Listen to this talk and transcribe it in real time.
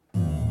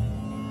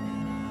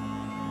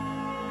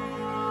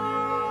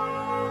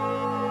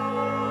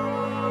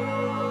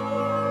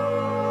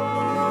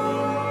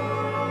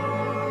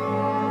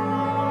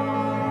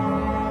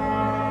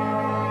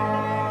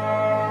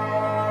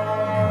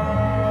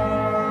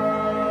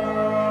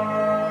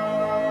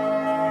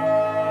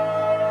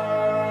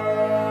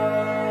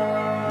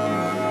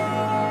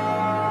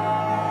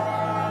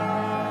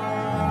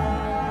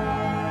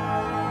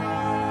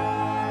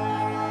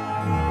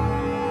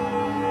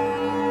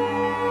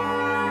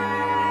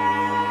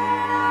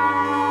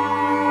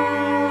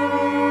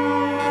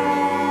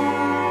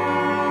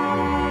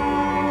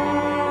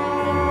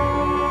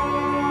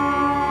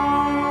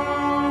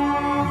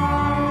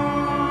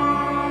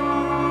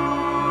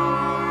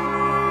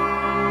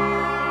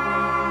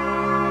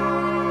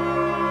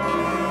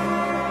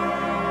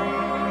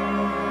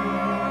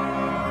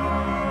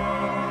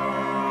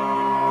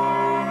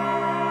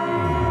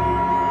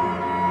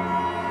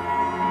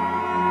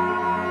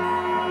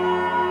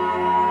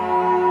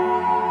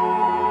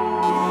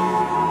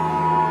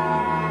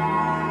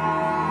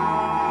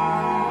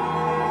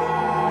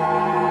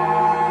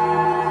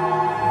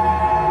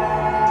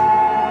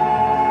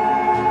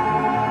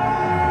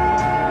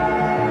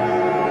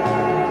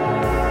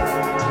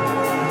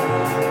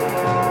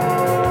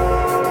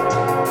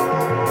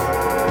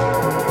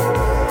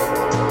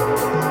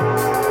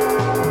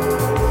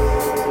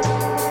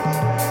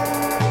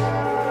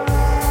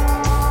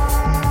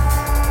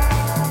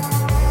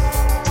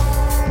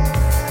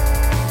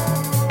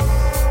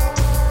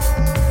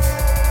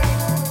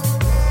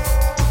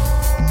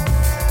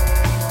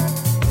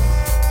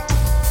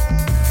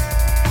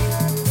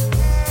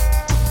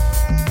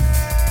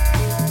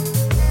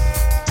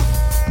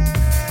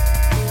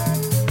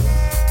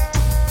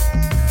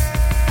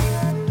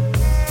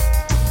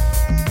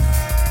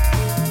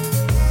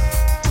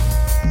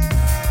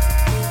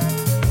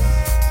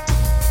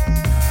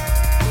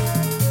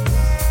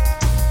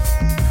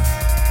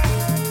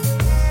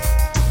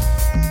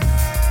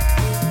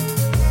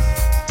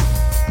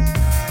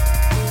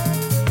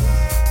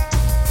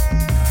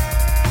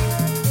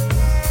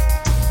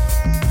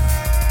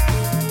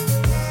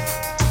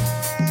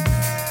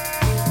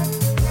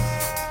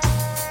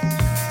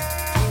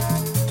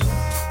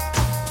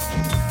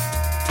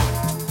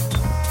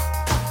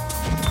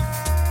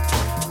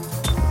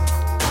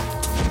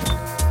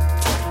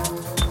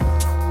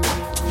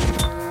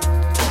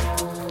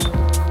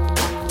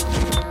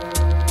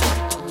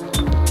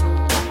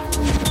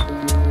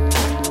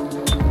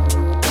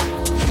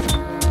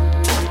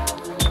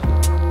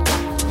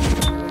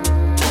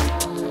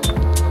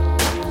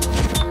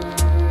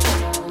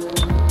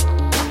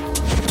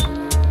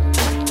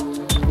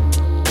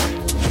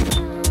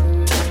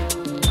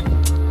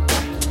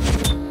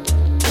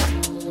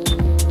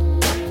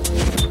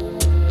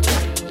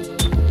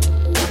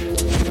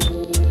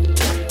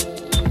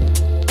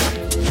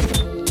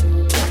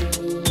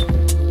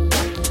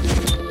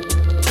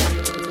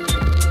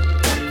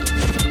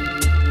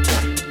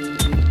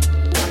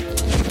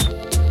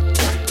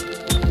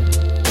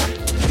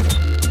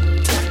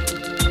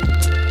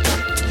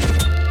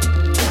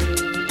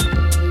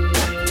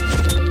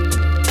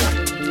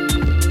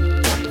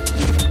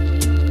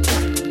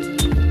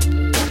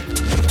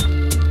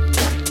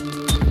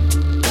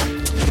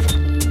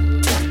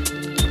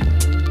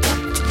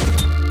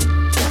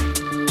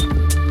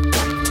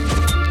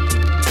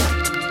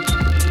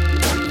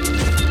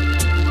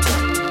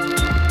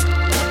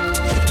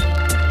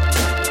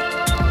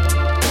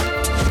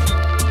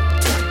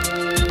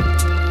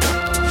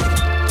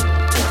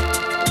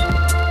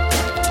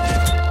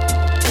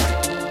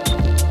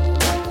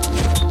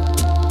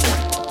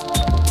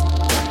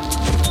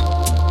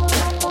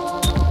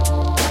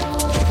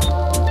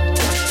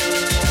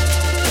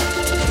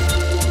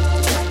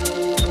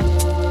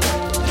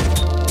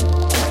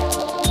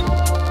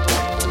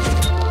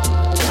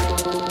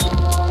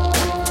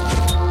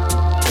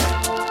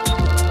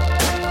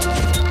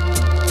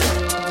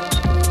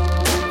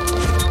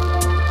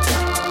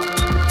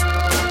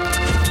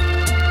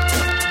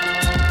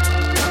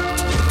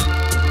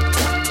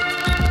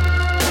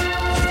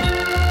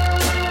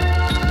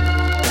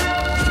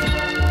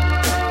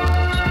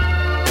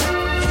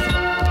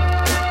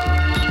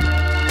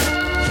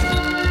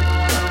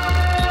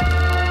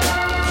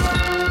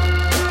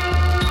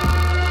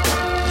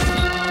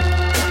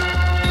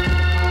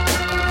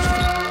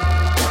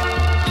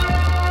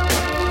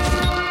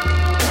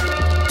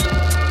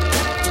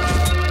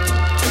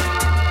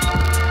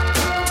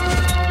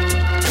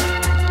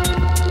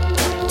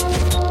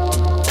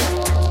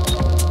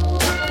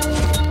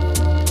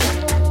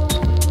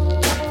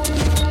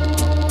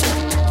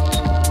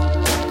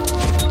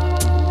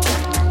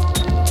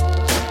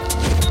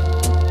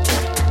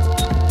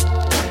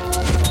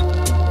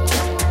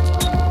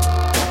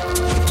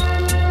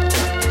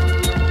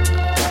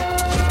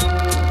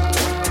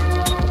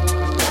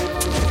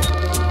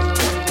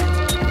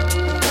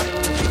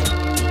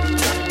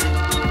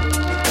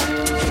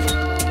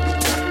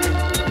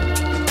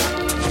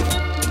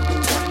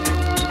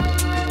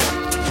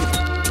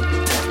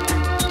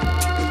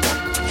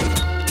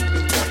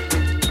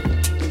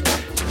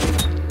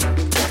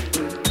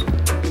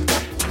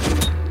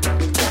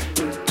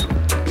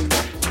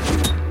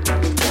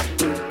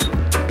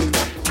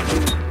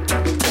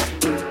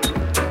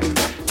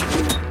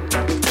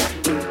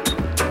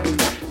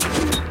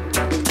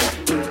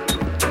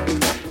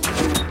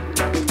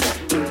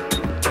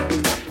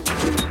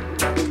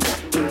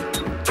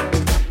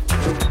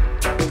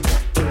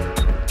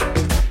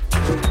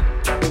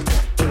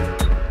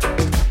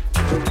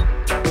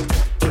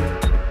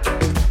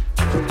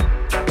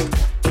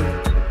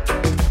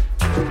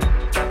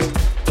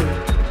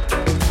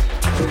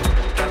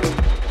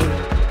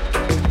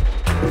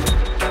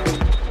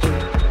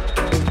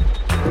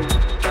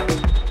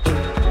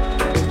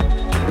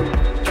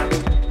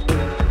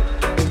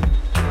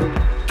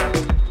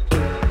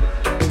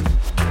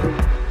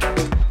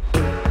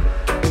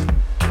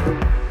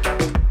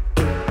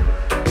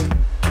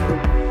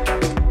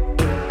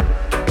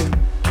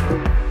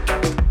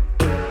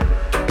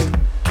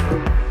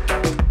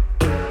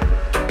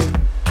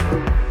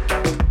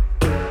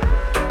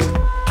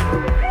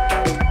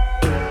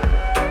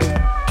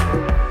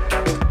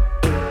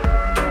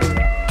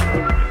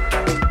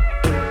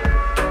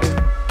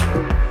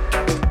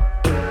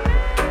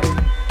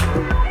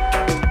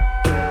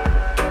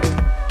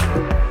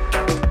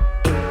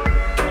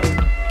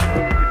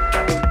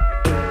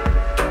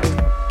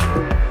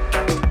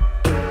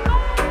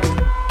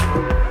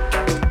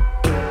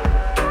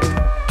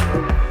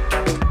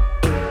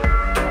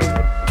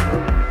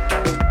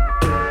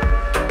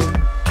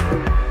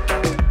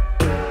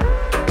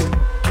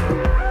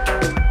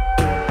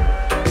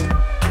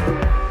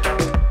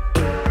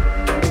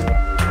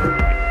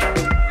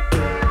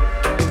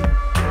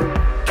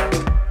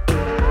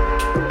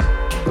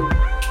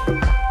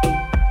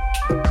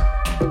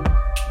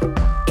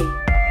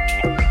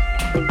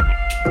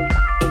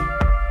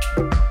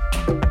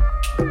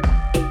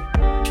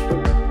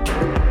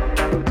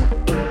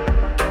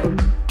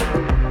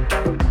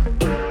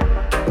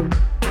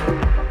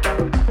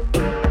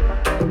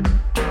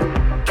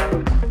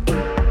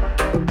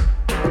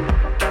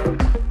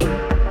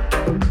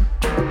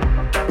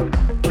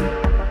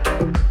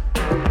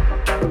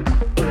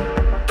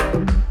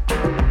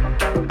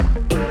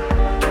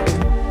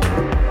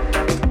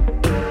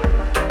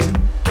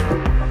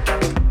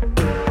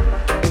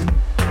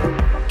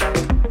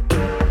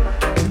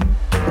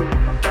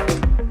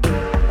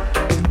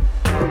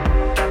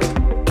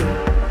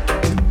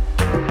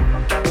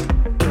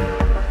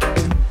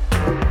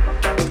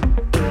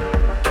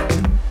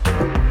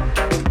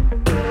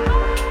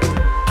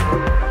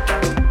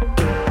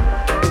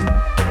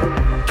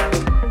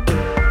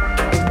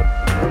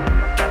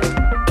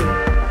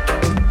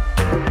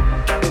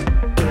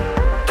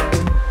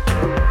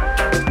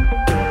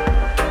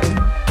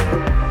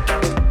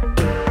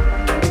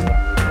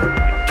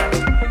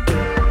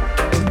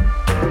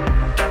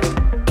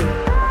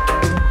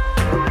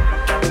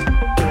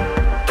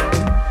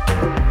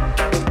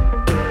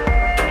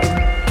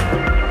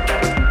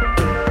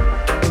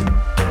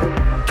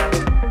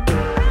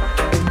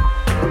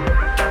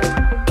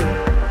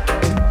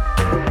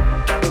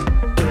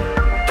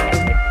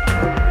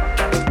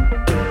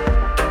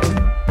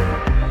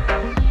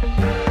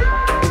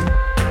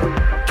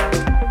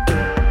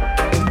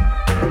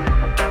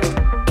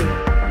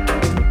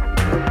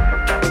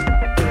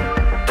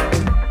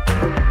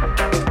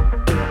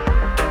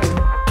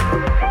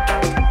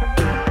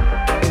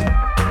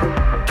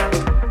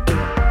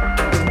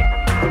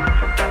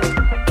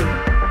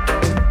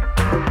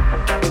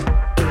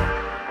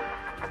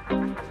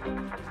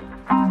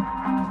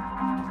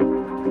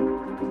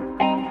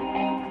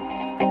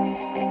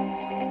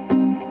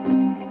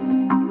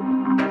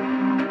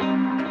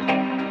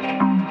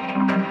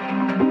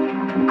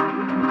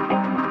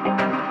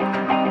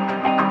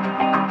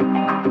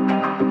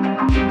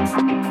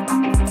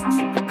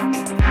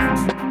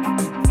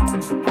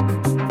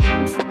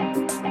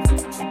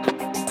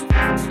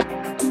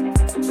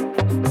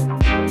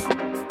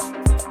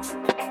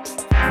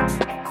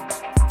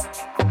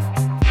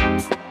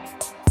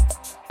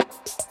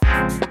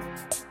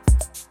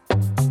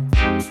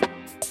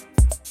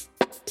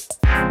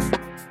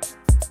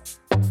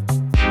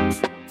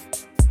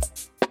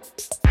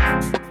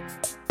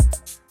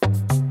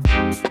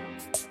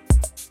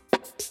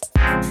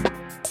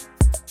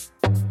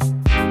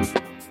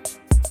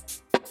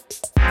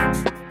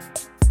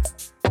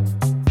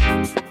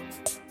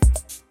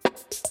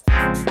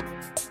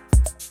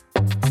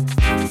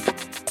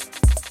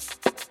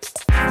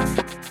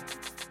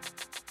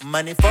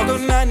mani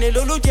foogoon naa ne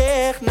loolu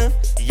jeex na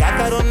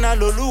yaakaaroon naa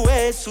loolu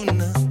weesu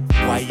na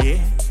waaye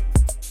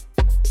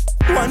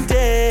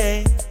wante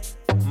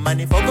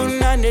mani foogoon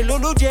naa ne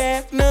loolu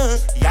jeex na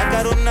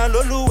yaakaaroon naa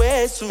loolu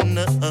weesu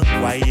na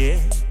waaye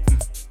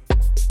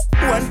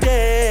wante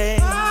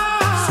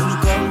sunu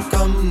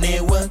koom-koom ne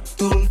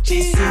watul ci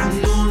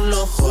sunu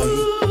loxo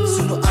yi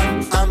sunu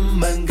am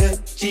nga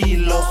ci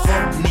loxo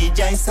ni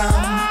jaay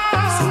sam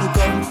sunu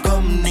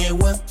koom-koom ne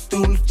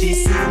watul ci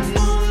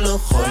sunu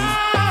loxo yi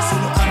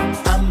sunu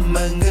am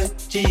nga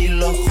ci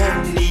loxo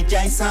ni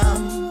jaay sam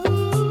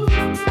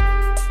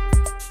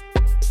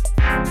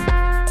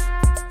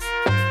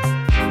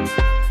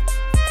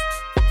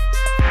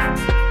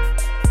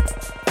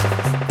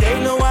tey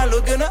la wàllu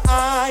gën a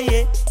aaye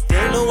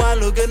tey la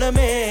wàllu gën a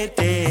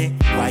meete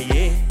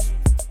waaye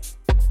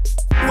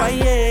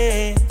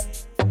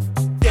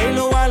tey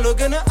la wàllu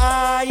gën a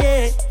aaye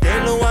tey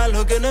la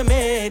wàllu gën a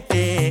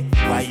meete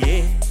waaye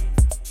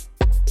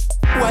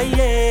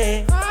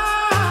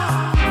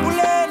bu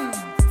leen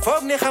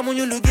foog ne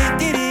xamuñu lu géej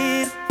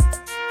diriir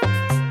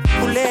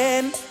bu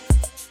leen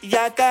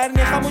yaakaar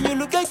ne xamuñu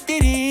lu géej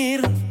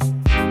diriir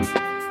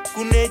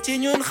ku ne ci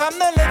ñun xam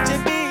na la ca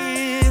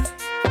biir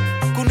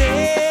ku ne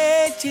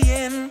ci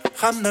yéen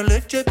xam na la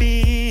ca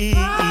biir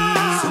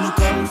sunu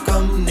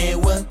koom-koom ne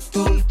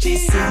watul ci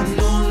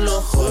sunu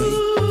loxo yi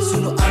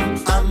sunu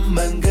am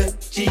nga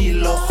ci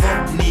loxo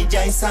ni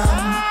jaay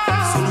sam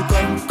sunu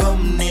koom-koom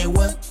ne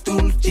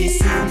watul ci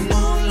sunu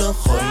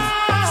loxo yi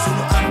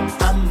sunu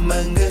am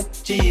nga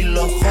ci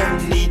loxo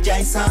ni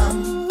jaay sam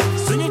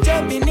suñu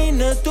jàmbi ni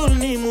na tul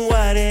ni mu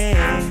waree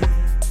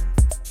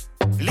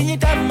li ñu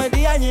tàmm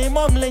di añee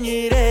moom la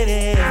ñuy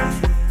reere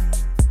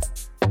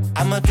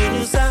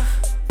amatuñu sax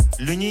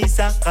lu ñuy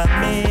sax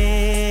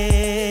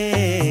xamee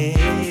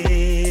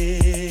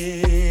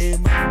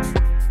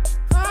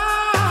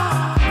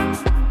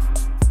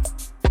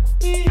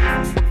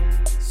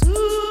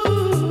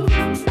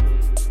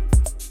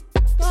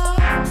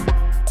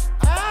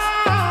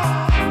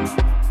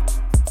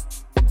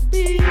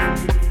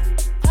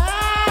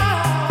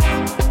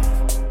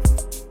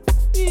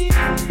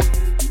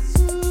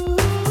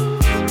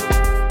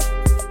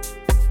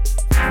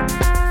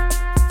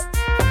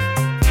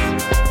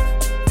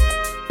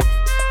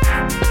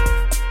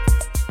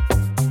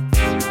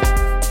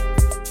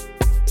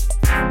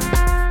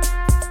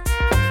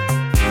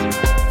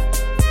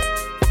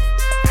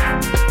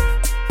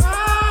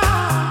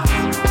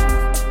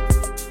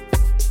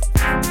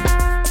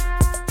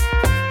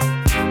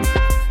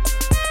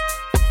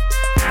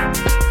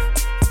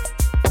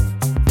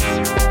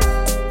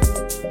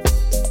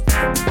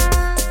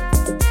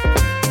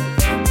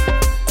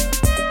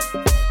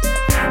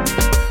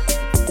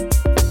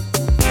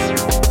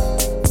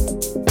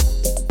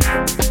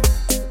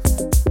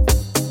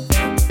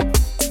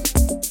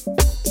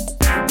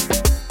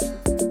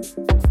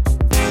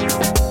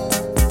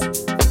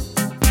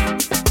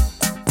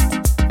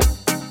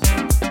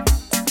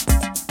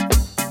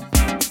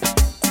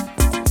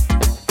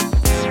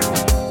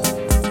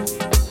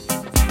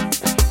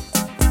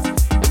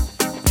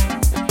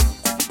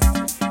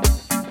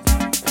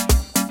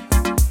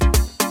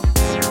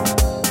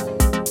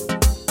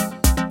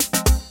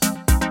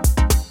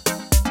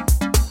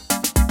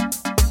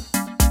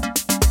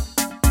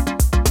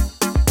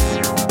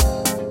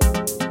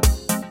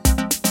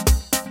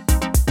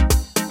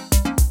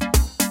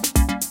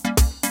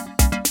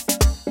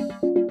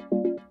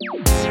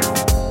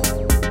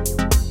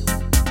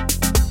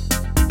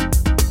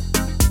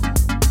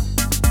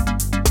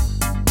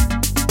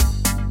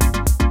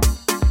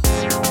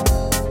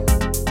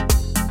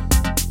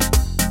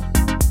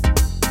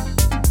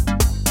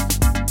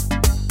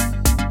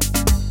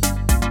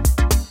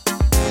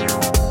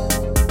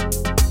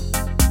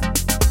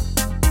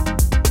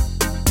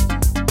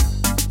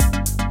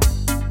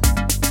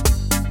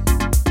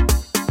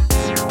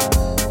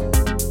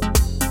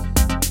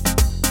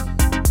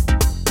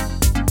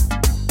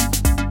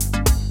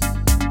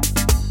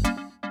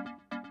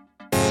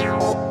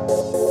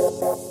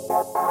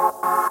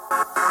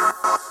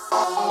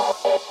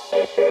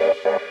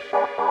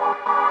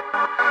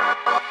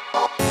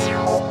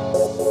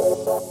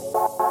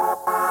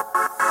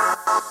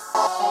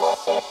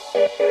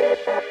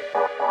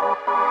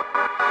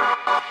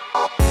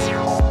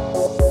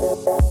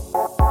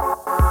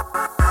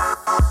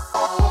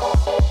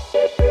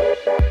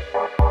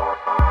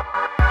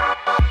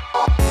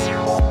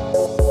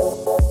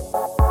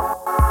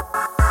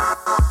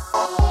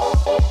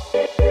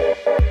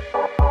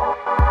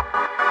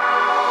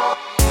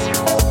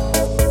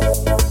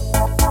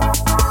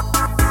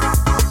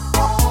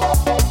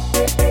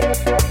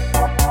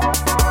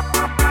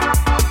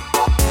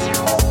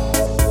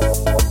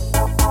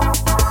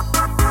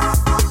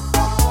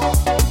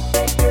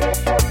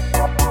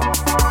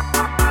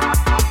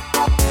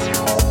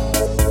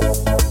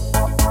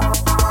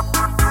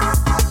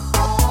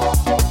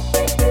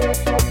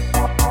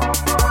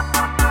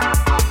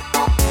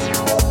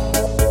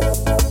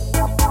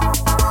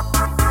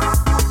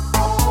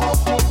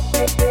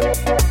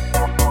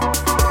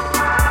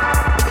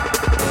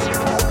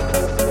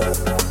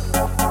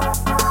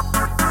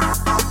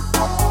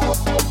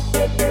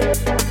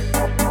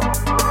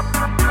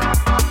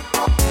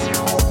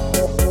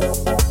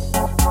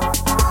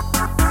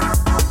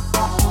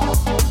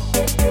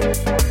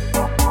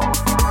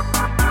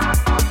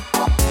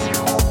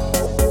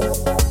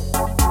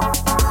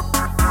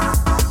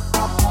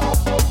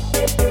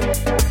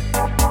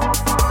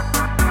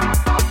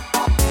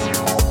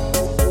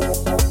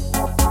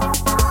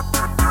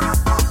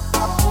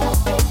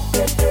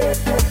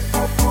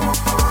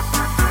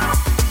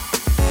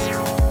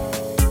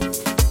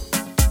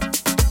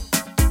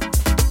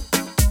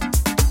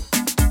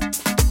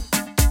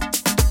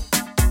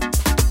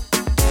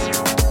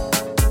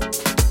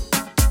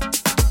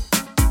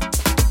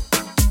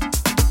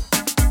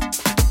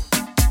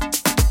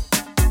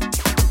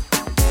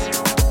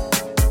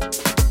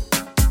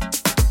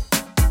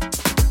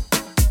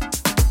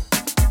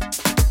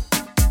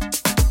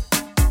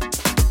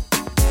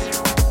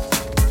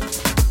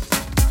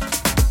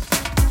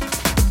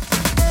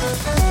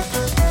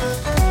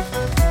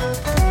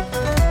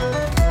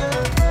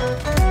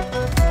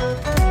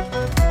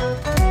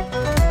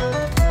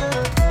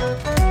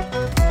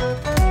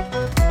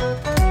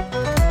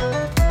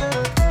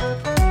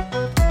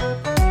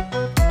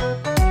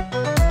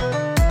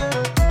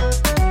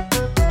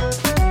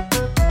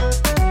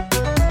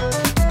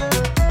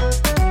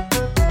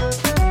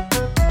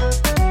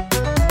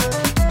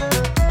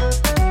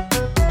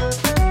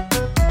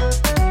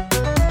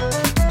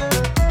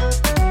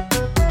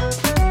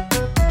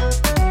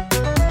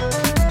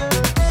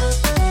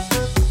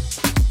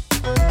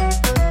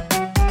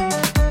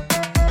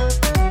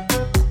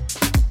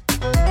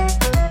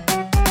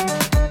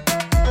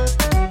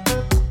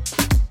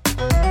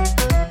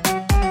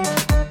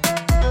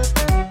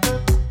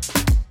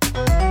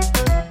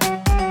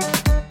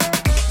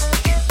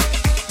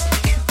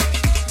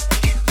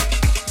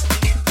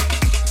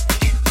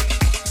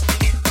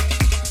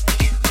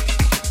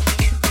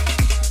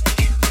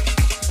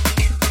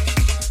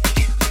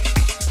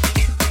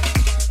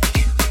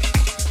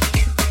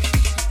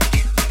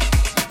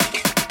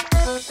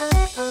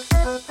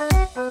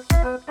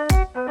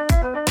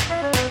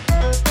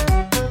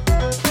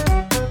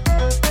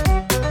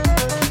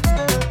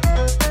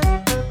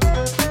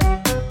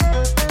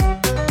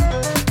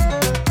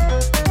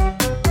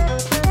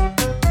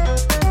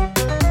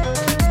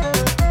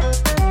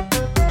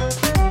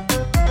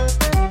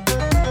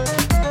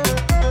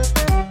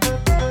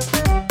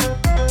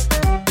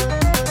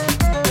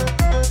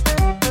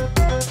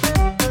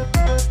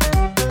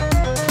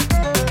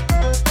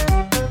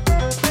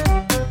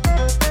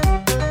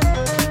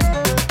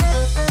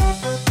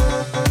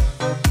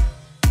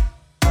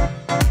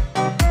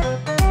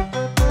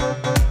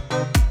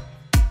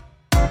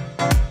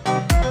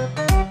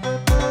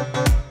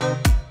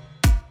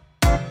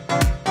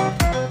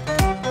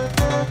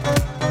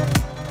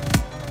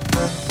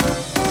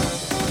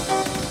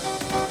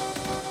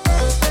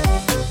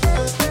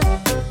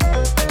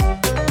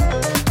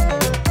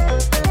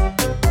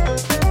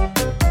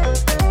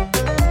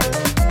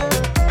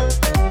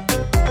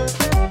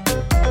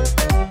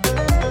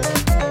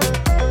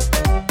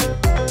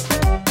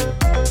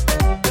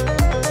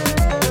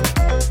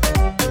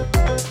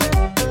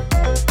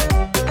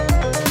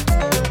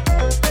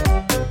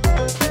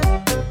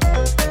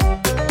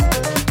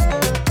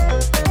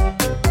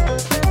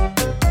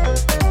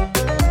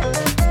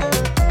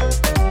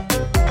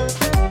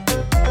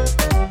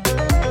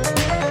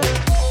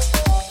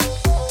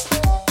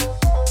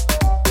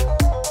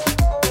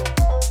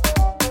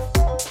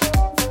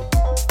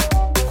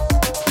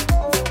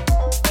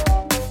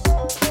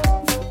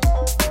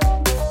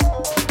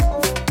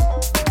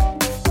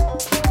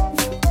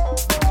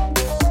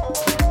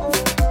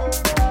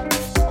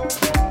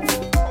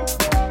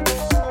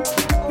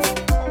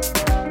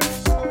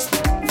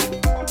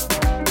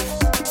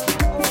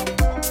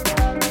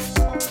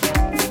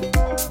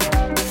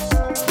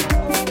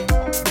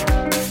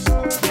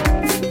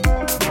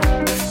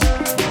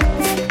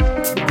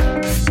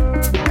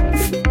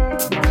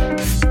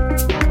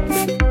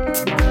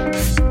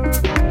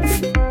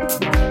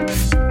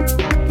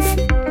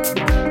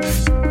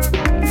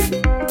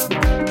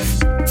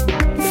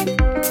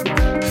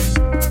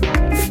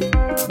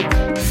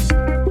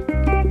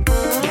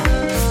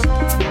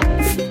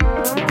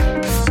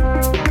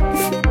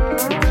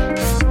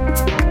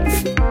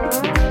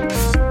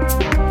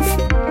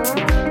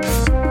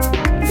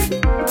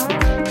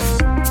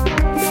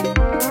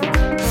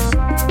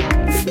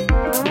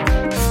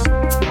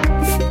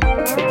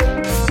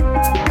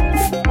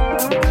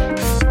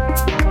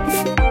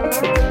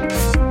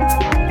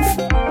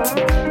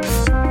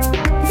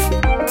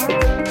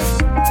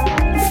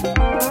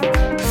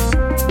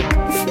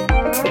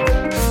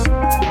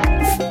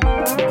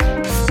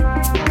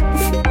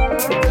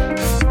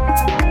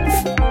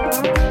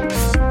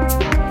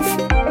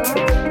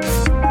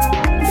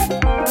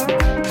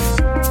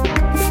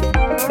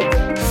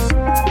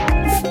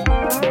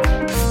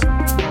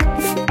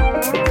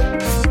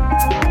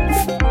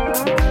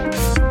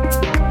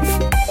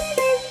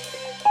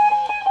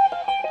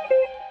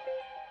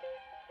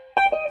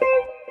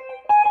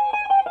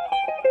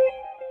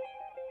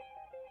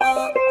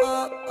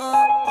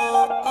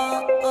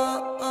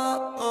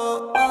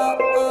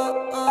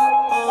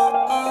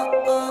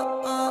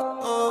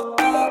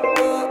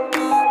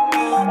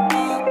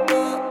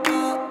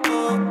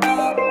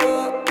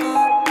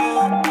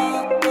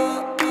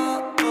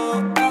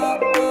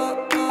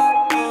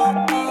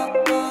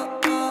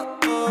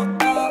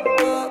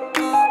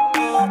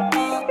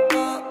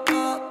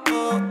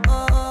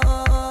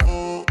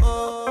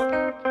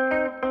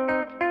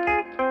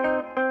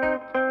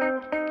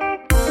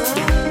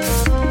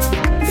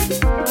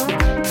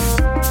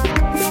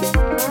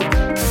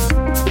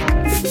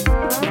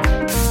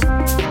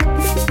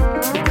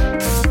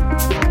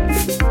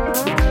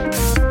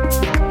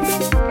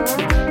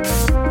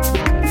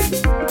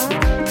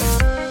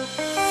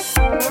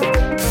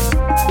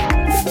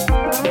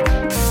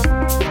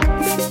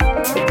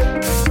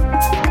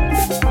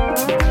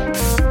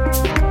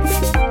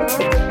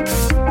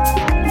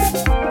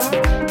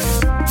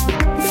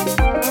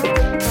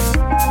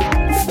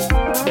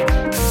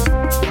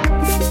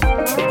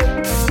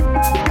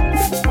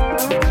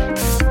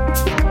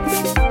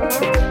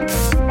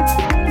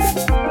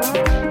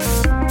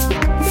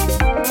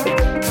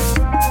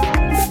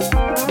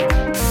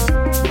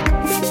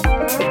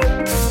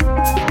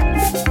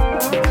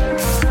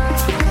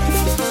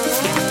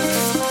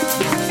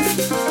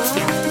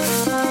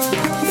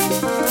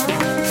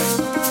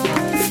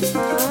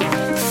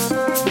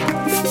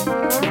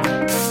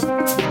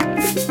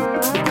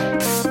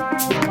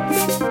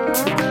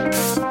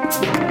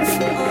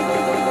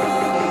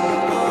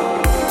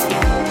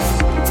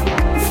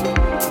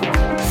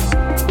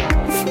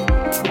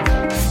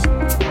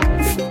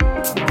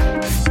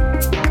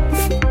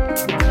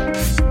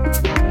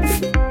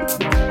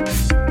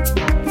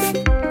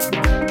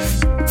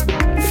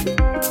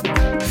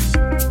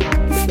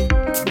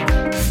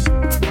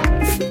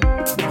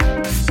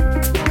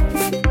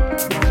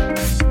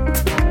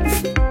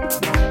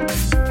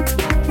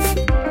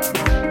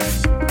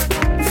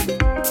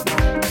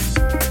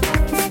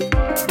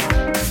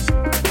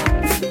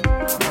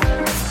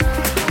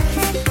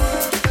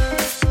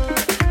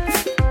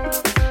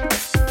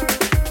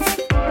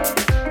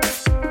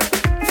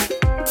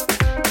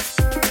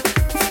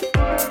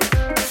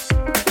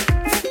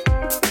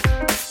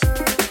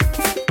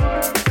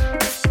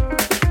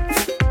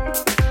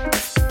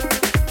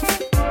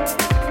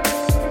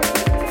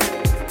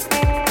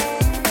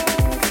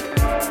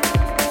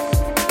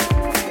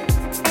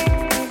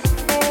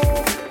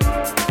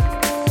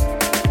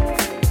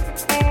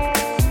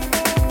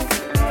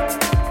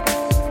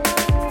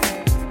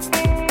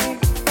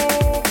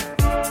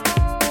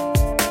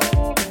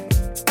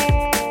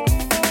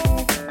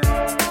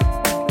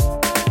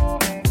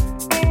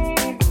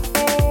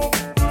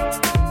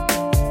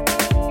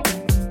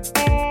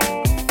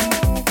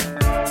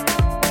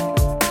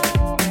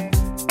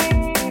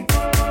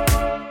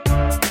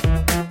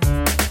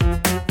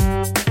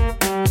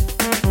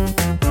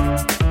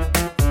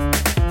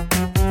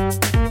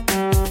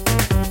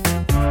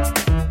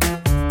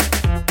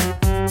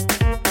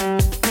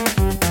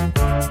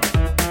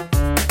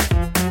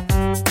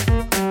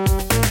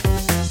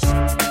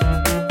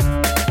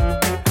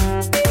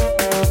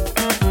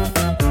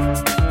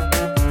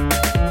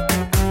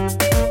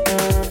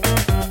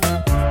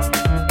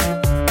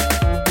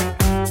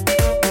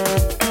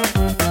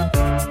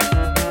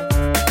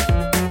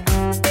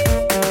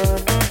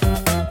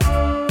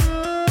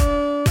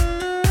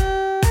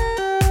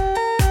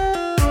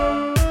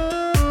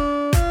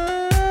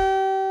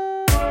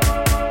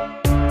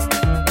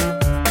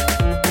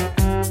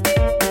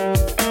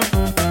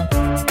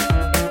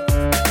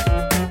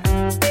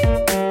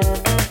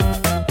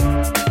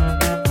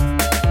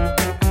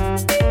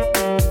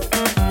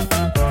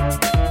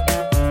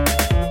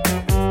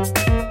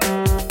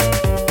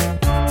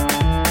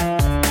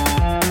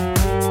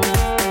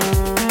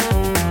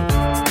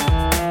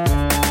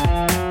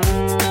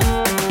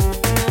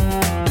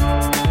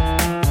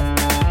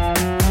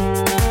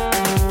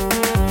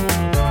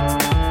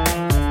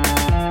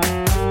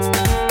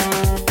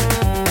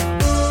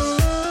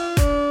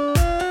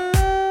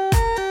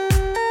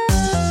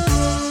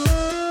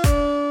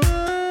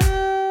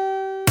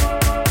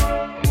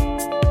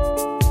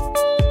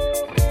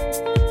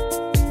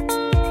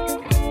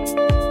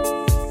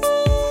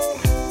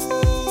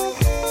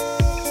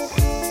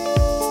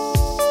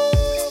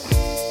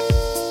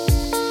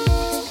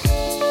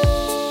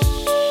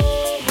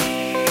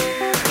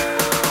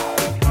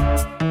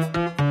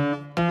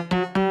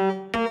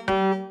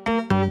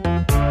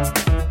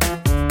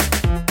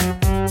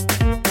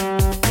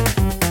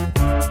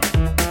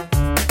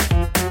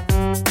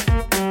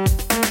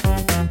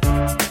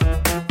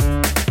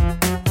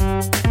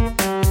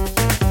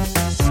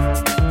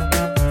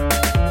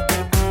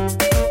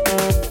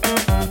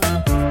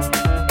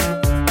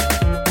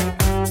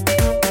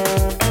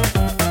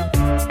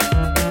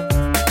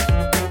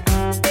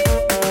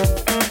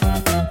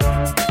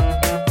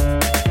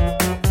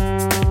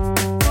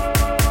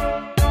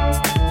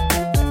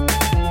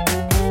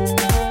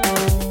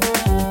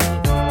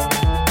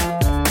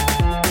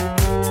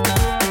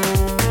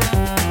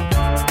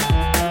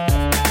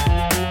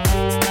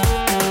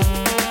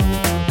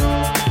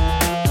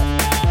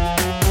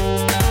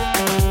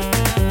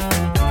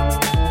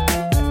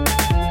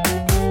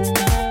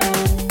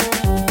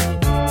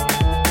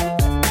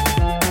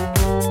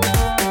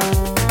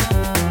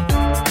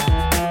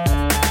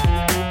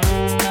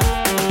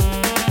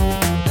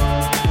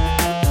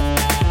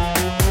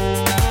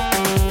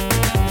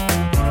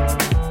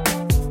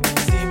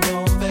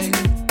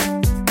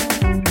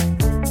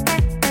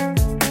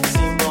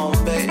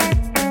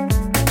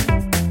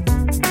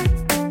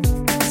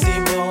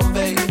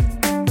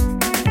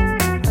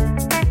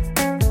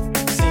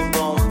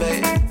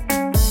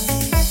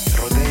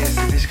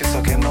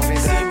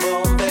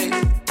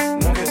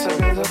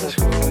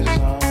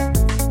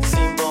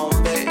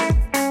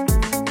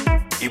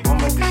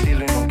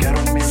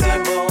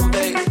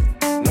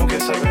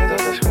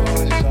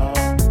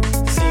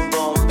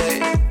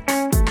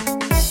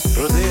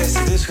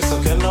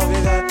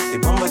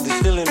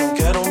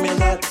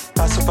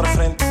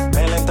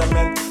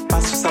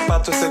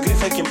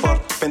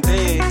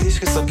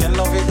isso que é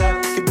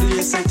novidade. Que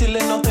brilha sem ti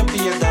e não tem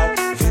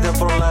piedade. Vida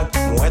por lá,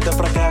 moeda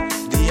pra cá.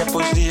 Dia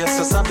após dia,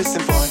 cê sabe se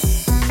impõe.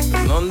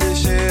 Não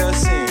deixei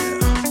assim.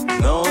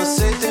 Não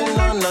aceite,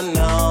 não, não,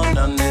 não.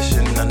 Não deixe,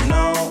 não,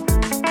 não.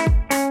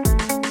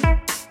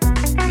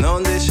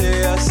 Não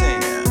deixei assim.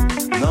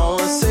 Não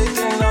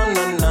aceite, não,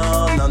 não,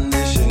 não. Não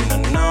deixe, não,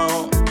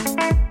 não.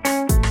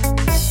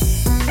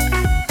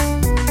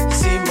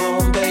 Sim, bom,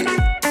 baby.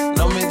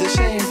 Não me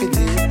deixei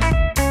impedir.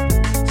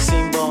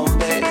 Sim, bom,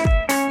 baby.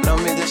 Não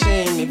me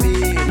deixei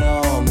inibir.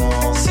 Não,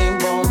 não. Sim,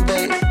 bom,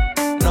 baby.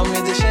 Não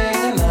me deixei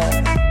enganar.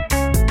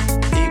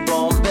 E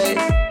bom, baby,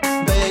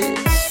 baby.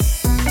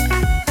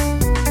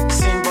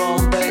 Sim, bom,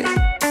 baby.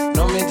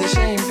 Não me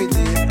deixei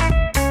impedir.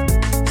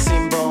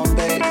 Sim, bom,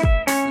 baby.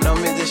 Não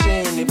me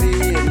deixei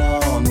inibir.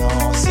 Não,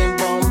 não. Sim,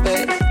 bom,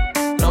 baby.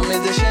 Não me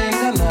deixei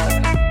enganar.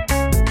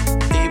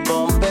 E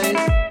bom, baby,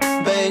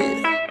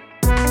 baby.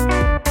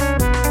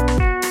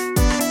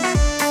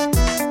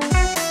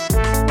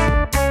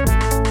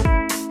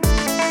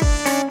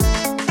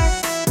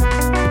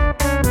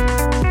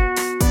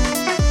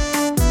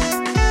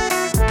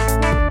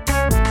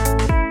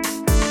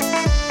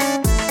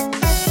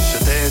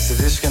 Chutei esse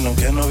disco que não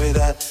quer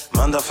novidade.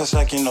 Manda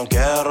fechar que não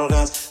quer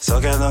arrogância. Só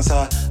quer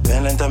dançar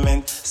bem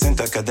lentamente.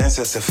 Sinta a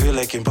cadência, seu filho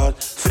é que importa.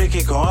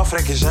 Freaky com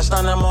afro que já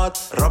está na moda.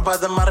 Roupa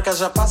de marca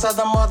já passa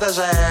da moda,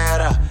 já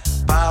era.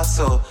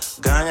 Passo,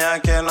 ganha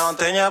que não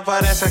tem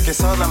aparência. Que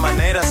só da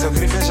maneira seu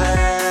grife já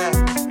é.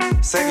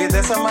 Segue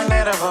dessa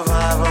maneira,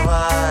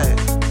 vai.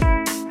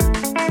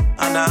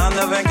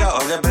 Anda, vem cá,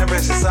 olha bem pra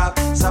esse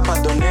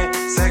sapadone.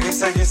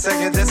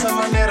 Segue dessa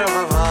maneira,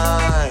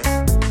 vai.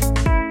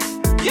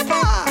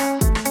 Yepa!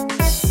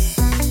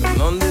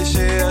 Não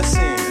deixei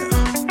assim.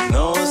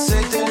 Não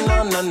aceite,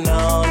 não, não,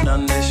 não.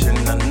 Não deixe,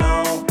 não,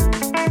 não.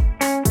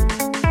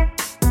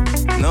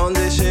 Não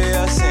deixei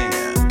assim.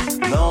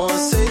 Não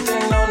aceite,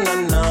 não, não,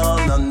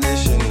 não. Não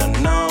deixe, não,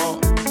 não.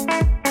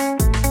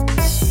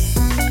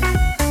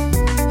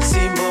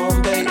 Sim, bom,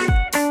 baby.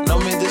 Não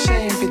me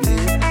deixei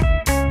impedir.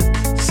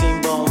 Sim,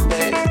 bom,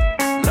 baby.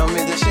 Não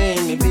me deixei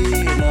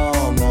inibir.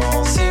 Não,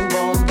 não. Sim,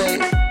 bom,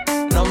 baby.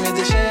 Não me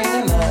deixei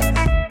enganar.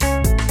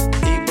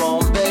 E bom,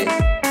 baby,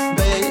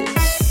 baby.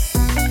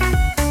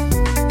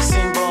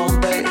 Sim, bom,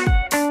 baby.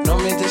 Não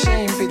me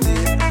deixei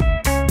impedir.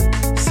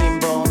 Sim,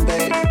 bom,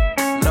 baby.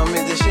 Não me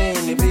deixei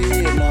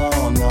inibir.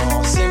 Não,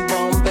 não. Sim,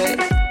 bom,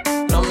 baby.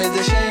 Não me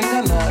deixei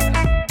enganar.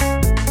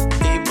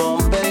 E bom,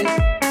 baby,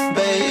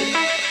 baby.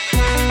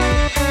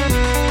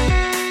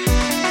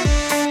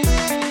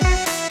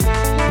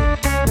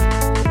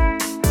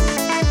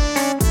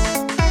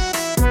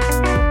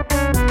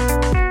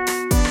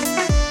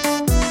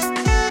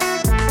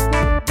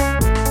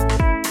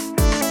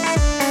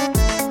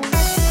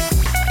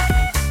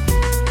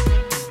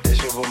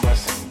 Deixa eu bombar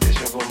sim,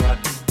 deixa eu bombar.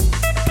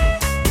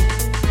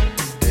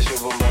 Deixa eu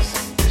bombar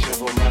sim, deixa eu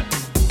bombar.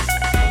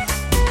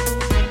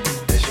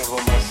 Deixa eu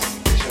bombar sim,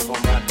 deixa eu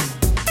bombar.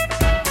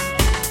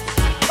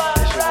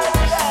 Deixa eu bombar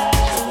sim,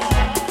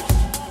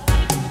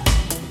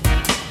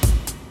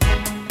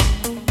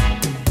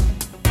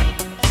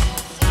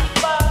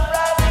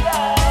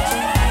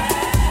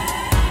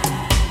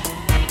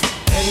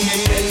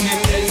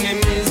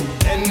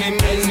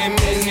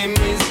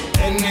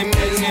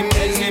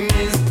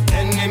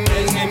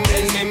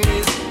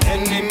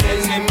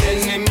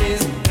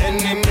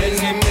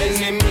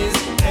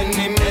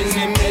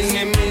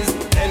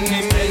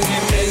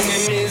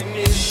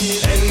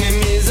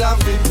 enemies I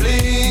feel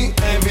flee.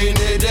 Every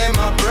day them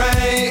I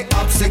pray.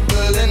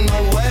 Obstacle in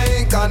my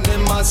way. God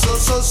them are so.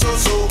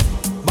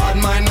 Bad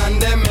mind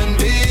and them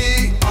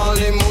envy. All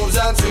the moves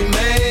that we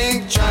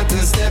make. Try to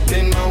step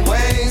in my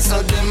way.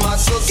 So them are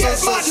so.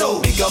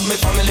 Big up me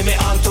family, me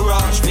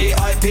entourage.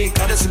 VIP,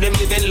 gotta see them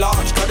living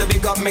large. Gotta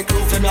big up me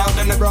crew for me out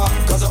in the broad.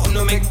 Cause I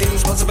wanna make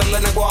things possible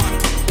and I go on.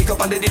 Pick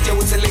up on the DJ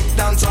with select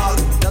dancehall.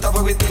 That's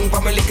how we think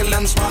from me little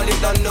and small. You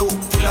don't know,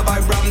 full of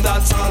vibe ram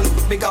dancehall.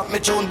 Big up me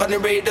tune by the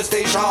radio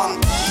station.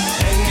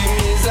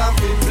 Enemies I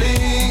feel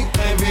flee.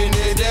 Every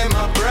day them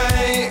I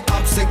pray.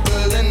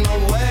 Obstacle in my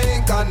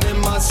way. God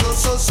them are so.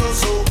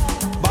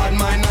 Bad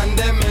mind and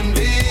them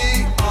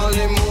envy. All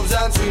the moves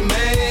that we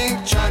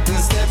make. Try to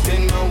step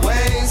in my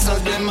way. So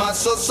them are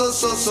so.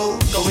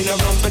 Going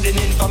around spreading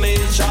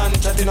information.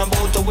 Chatting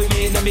about how we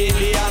made a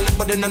million.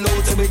 But then I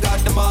know that we got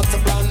the master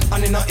plan.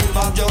 And it not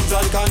involve drugs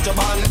and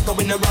contraband.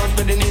 Going around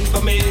spreading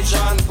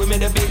information. We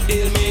made a big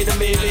deal, made a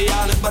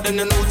million. But then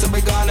I know that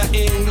we gonna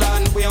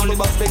England. We only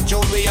bust big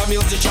shows, we a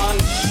musician.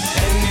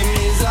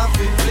 Enemies I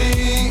feel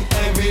flee.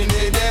 Every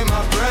day them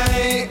I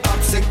pray.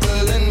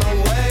 Obstacle in my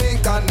way.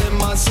 God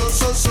them are so.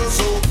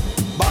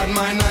 Bad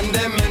mind and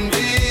them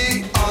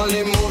envy. All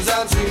the moves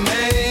that we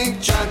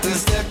make. Try to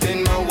step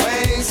in my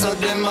way. So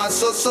them are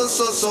so.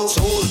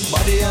 Soul,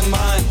 body and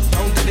mind.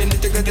 Down to the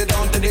nitty-gritty,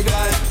 down to the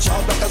grind.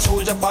 Shout like a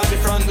soldier by the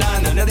front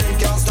line. None of them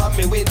can't stop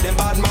me with them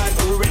bad mind.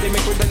 Who ready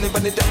make with them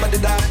when they tell me they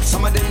die.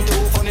 Some of them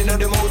too funny, know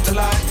the move to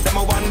lie. Them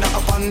a wonder,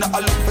 I ponder, I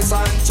look for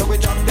sign. So we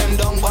drop them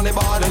down on the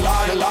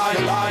borderline.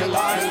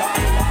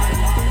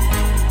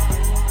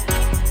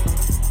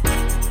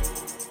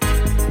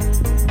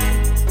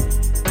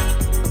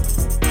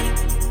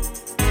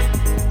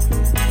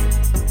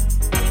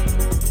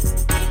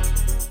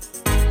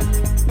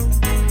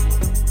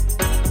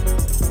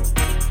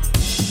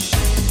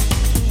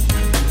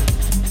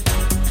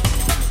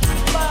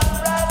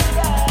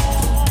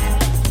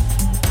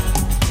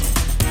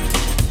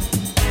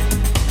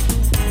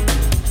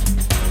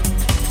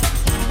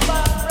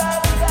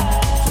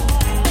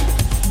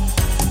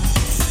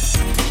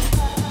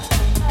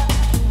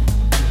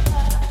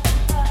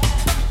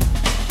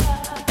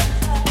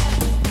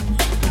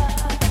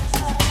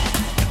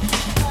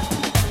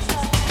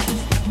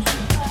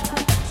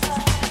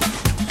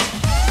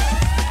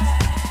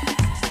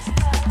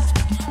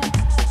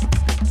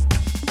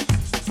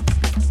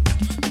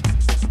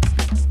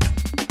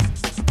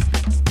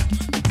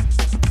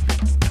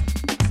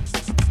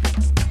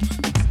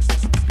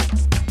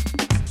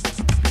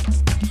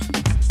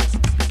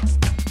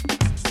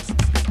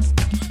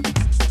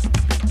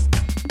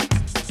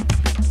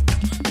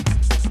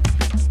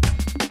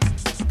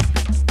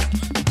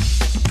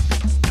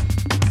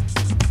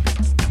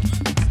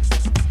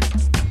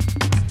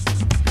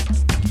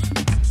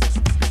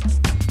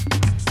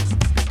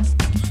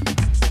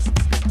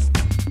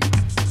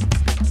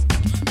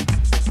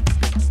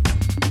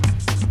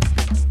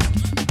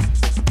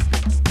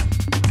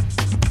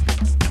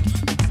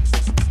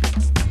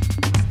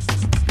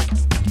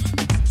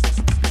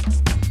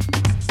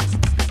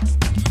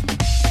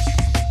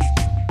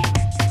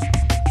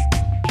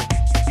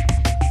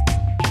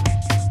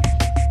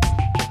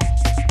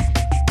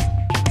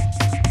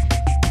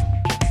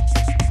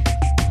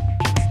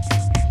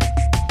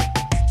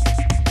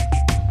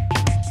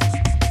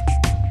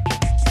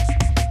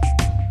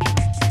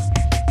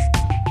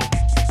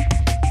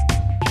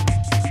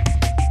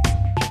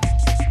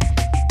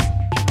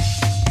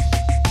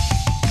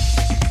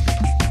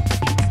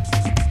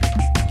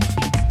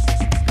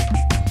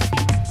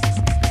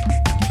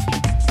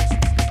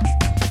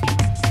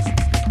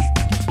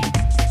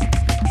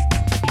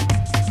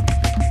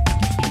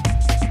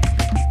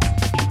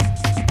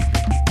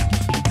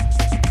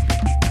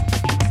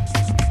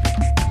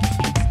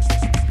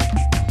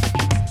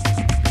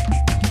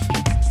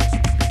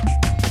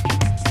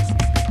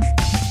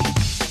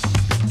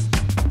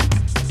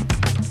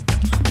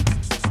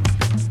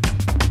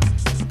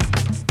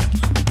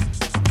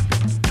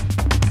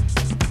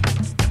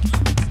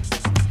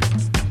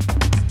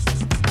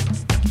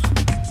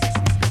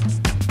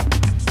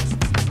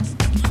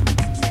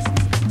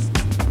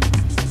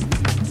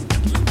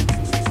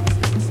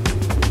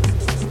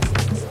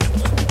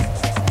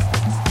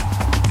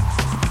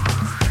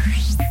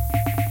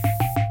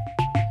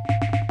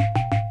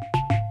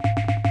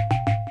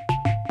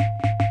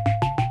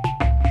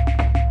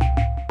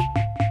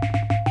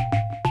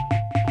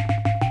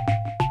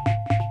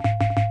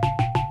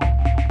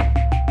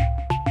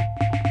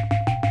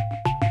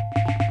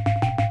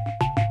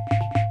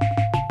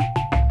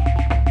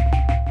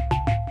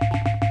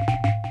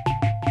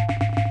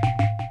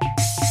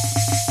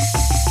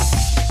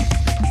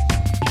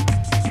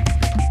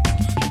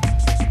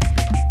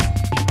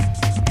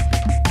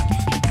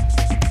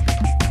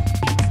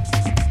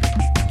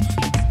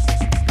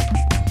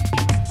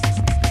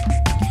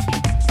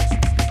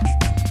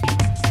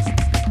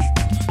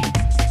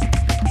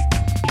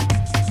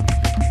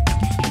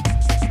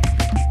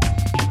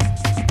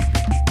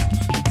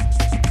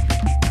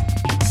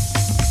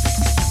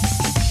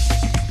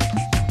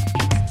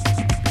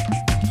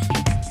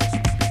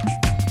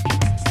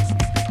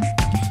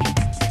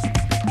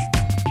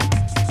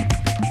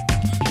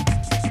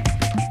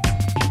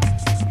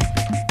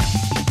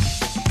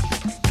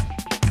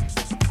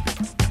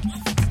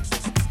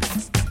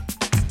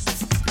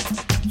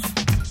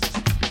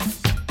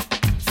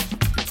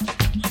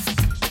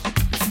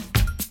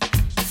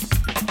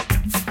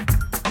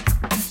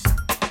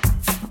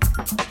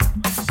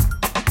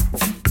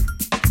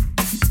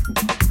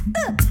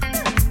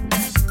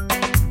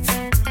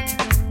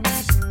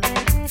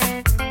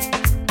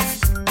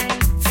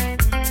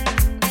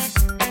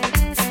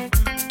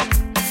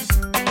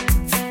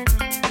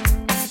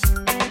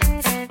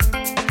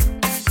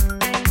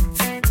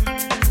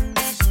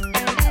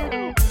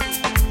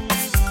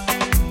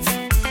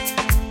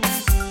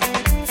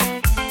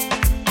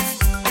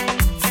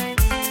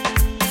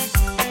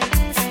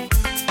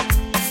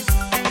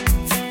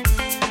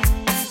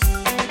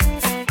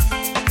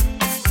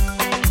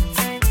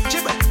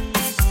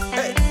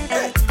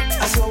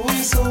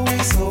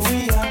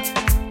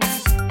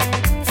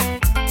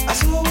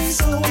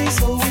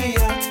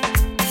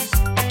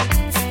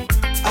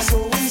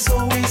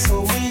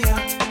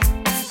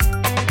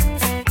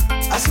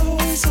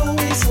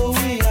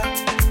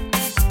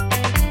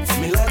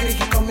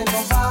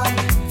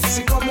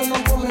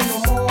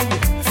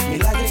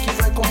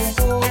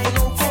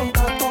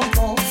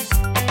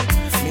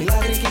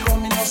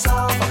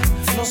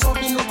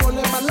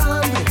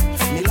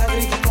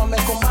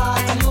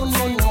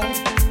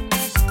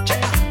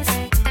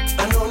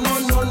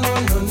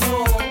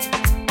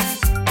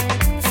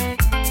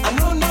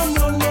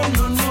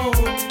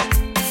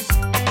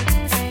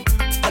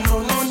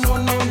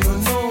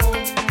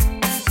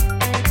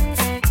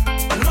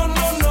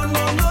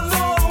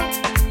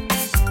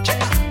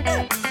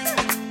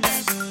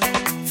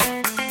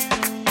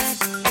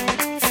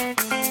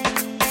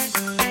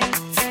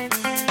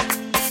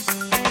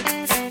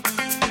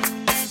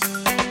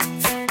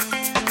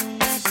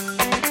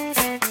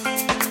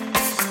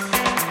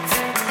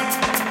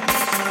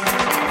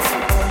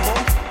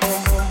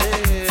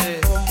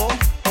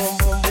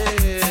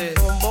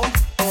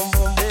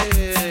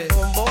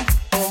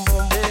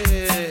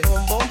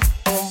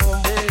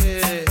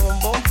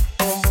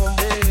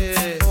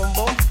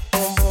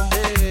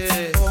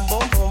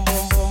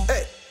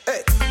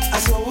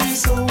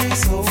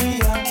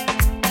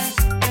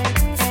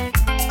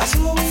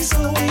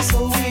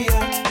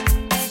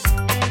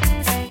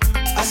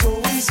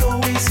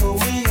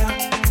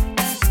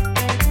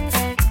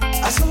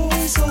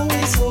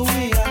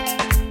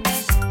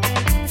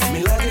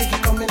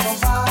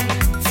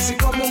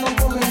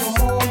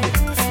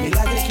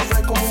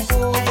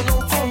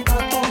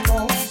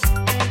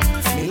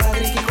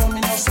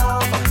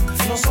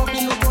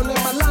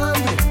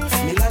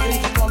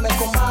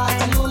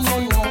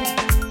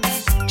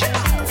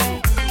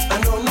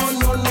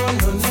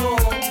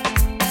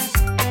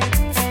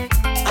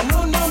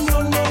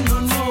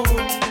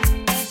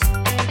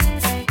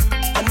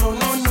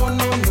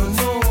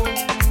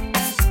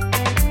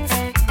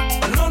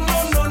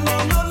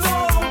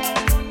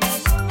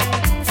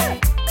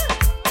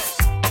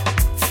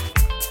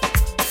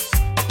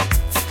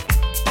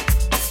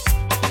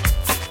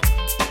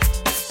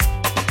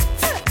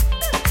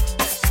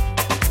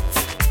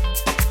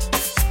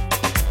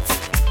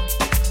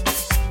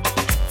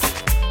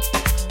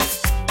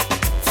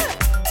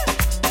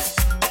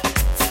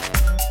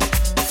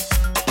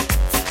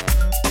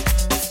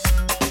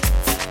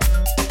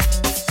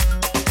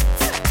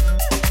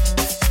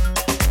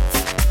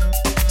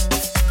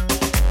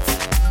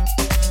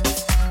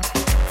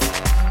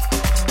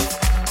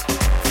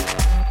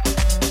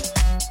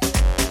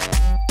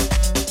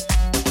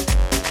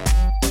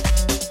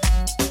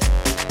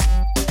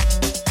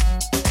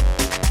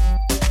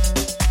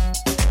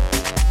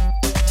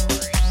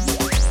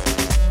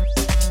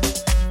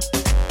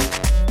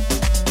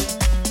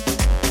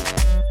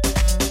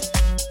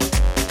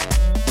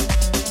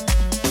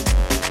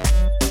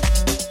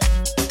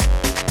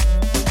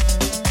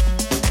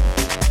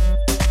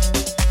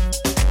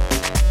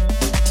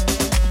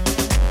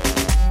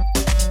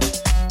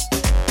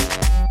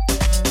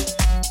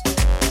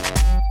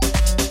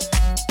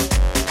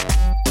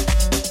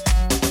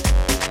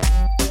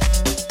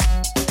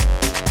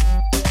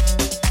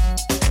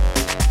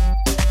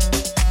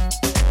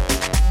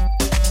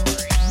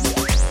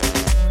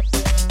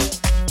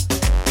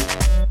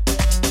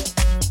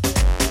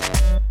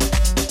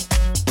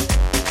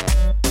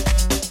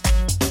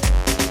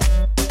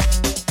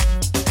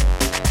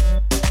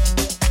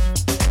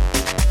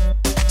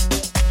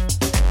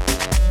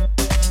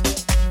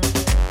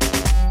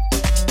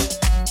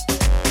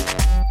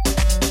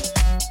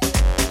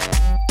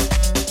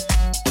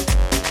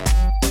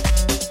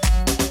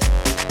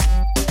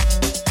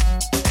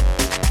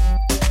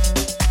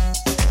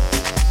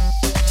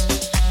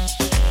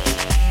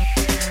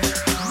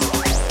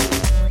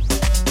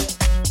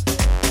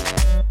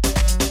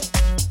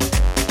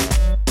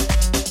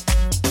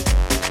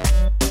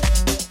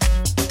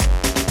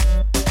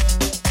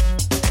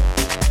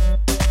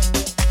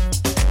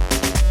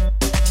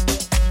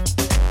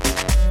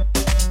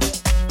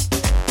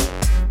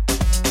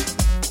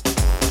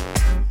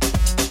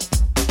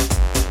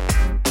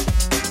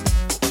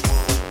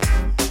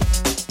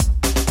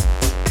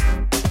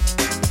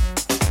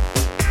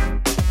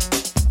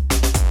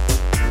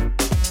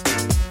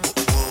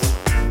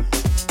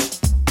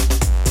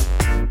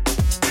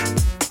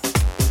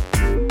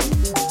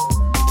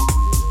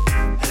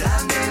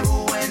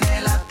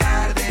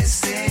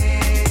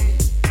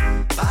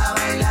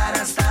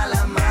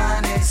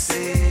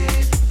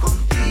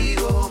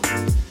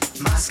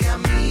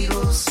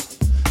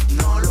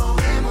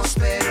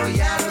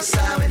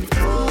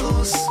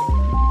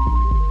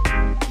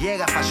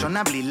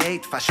 Fashionably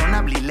late,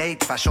 fashionably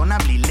late,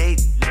 fashionably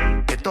late.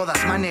 De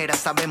todas maneras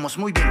sabemos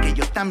muy bien que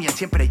yo también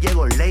siempre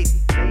llego late.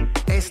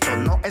 Esto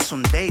no es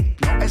un date,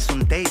 no es un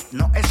date,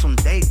 no es un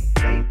date.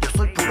 Yo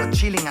soy puro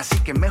chilling, así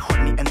que mejor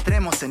ni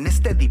entremos en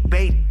este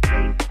debate.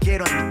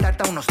 Quiero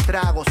invitarte a unos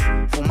tragos,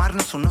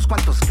 fumarnos unos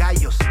cuantos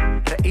gallos,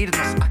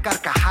 reírnos a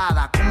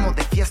carcajada como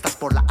de fiestas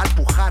por la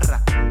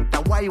Alpujarra. Ta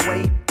guay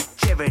wey,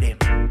 chévere,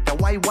 ta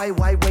guay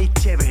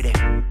chévere.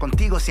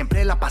 Contigo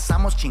siempre la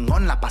pasamos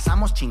chingón,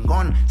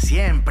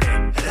 siempre.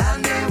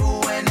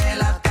 Rendezvous en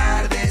el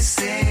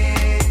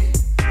atardecer,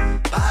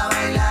 pa'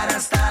 bailar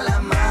hasta el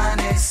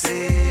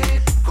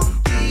amanecer.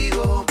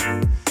 Contigo,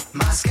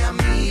 más que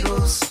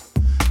amigos,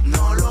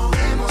 no lo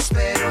vemos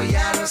pero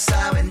ya lo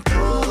saben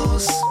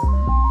todos.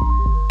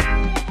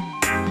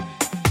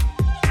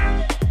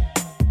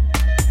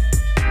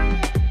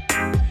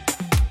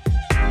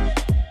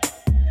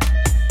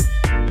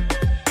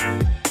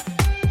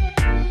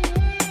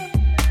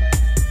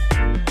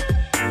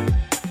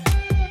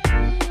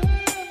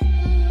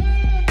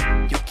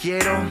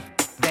 Quiero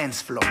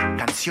dance floor,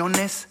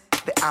 canciones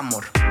de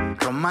amor,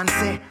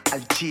 romance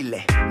al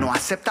chile. No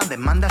aceptan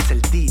demandas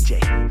el DJ.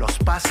 Los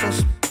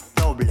pasos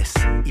dobles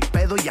y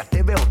pedo ya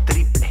te veo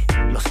triple.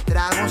 Los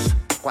tragos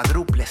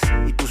cuádruples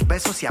y tus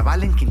besos ya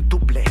valen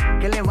quintuple.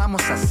 ¿Qué le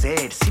vamos a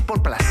hacer si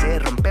por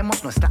placer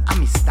rompemos nuestra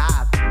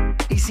amistad?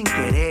 Y sin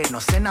querer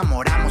nos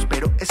enamoramos,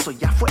 pero eso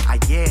ya fue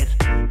ayer.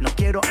 No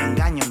quiero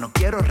engaño, no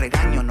quiero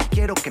regaño, no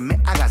quiero que me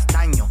hagas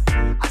daño.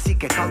 Así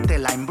que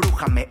cautela,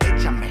 embrújame,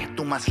 échame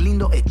tu más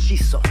lindo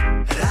hechizo.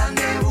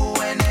 Rendezvous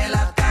en el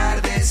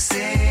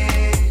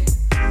atardecer,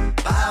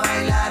 pa'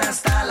 bailar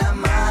hasta el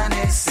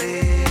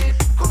amanecer.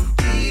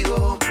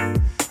 Contigo,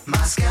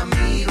 más que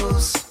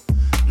amigos,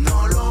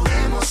 no lo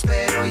vemos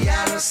pero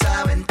ya lo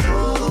saben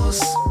todos.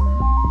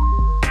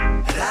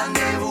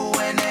 Rendezvous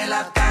en el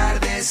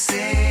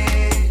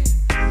atardecer,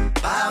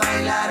 pa'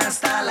 bailar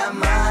hasta el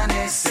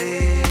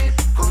amanecer.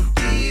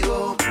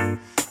 Contigo,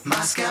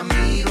 más que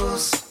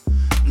amigos,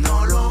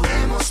 no lo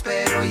vemos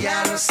pero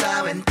ya lo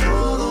saben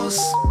todos.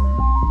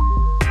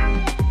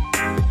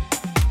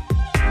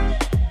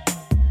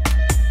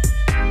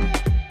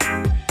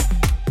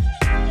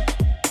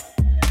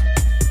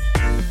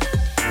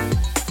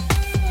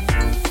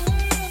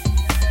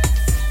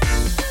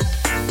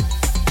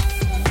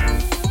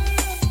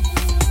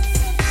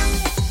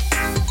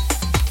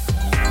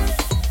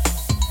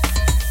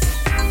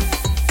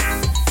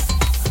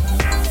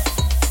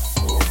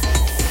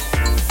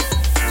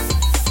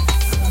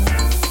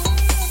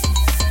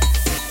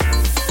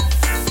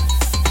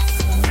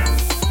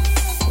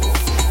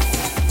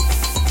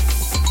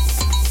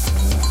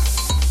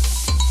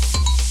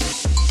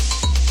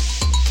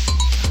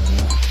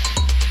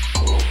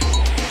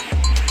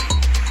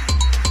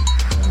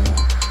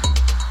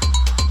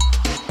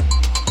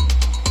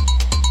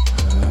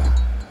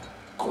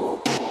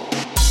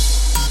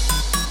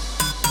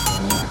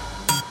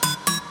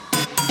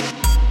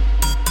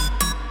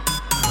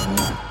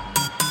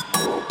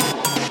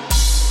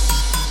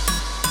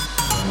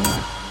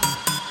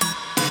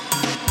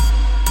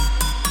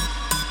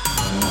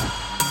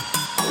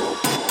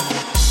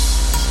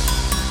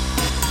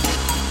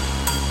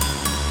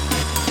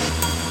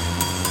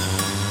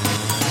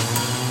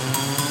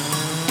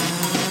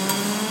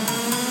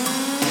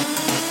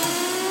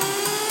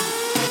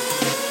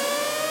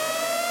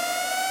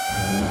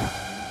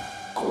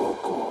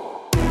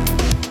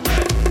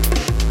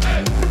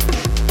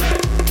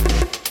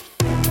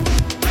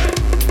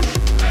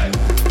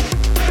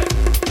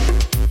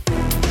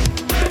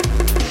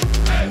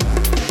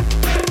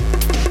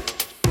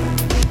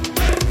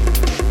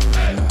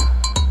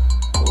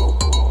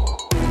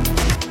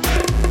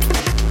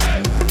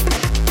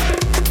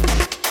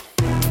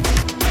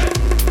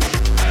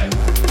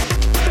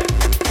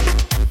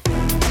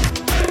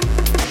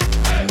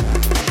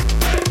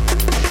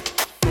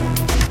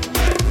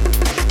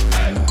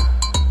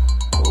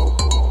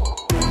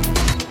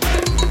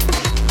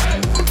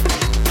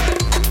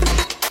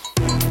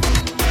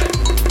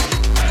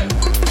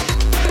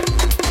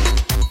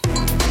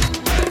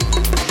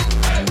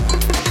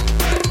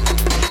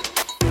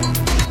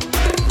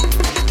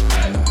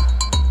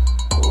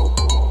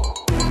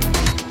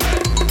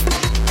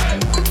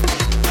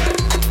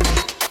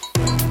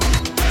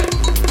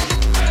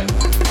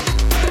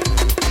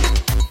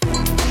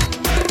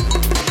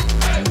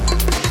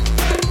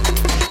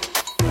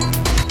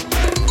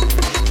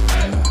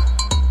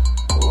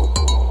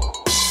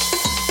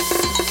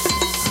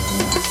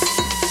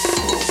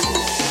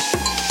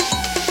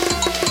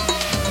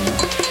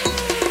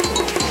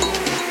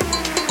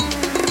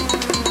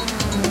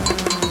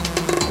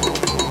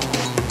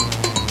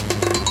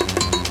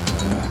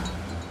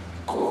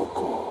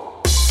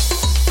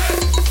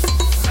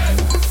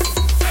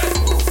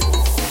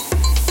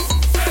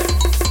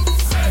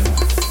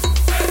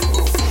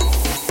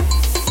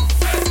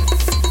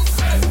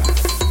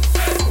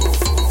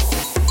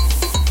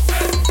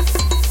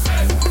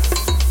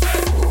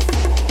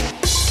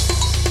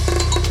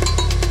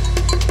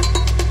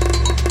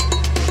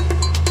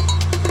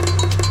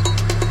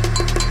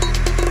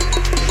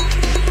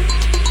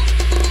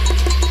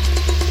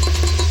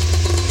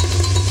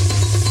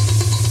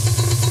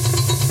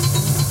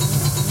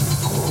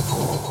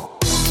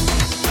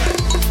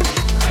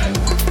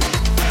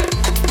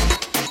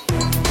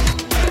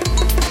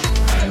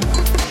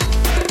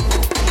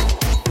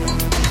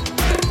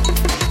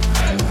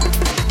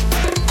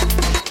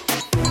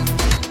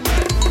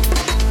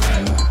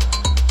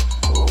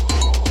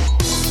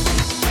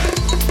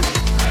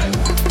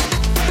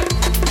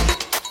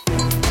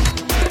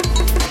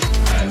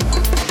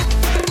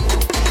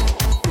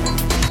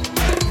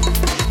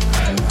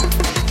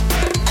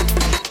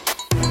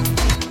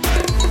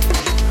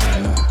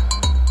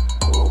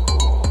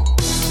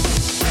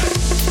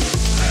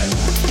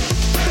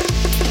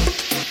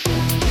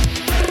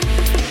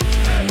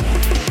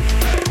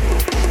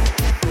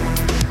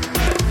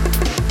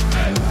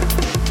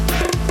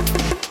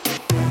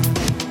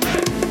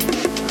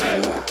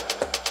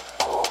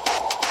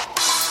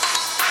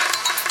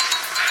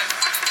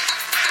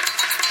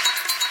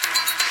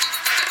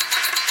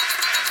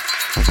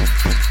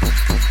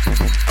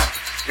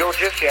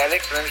 juste, c'est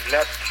Alex, man, je voulais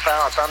te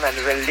faire entendre la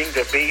nouvelle ligne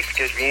de bass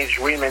que je viens de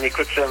jouer, man,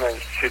 écoute ça, man,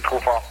 c'est trop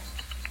fort.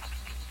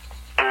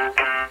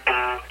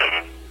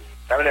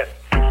 Ça va là.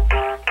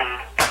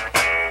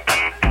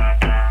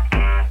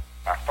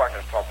 Ah, fuck, je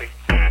me suis trompé.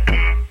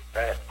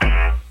 Ouais.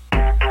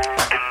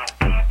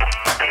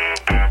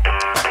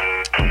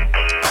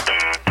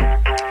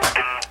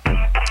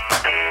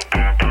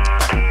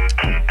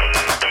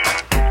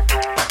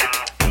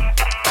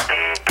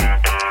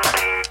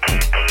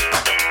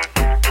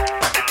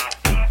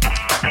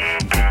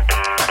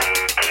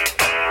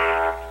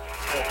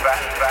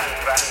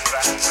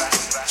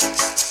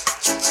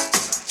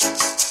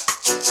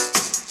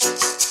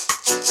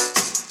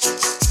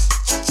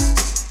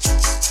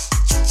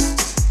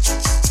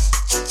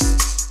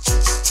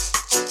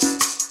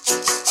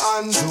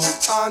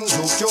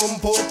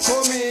 Jump up,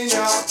 come in,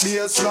 yeah.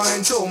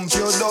 Baseline thump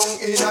you down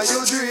in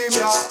your dream,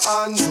 yeah.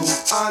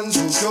 Hands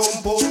up,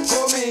 jump up,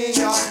 come in,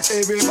 yeah.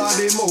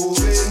 Everybody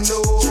moving, no.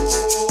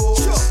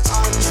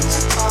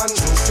 Hands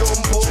up,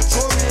 jump up,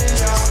 come in,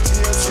 yeah.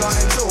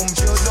 Baseline thump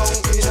you down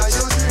in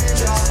your dream,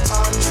 yeah.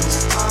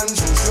 Hands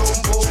up,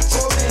 jump up,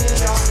 come in,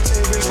 yeah.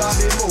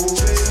 Everybody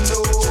moving,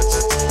 no.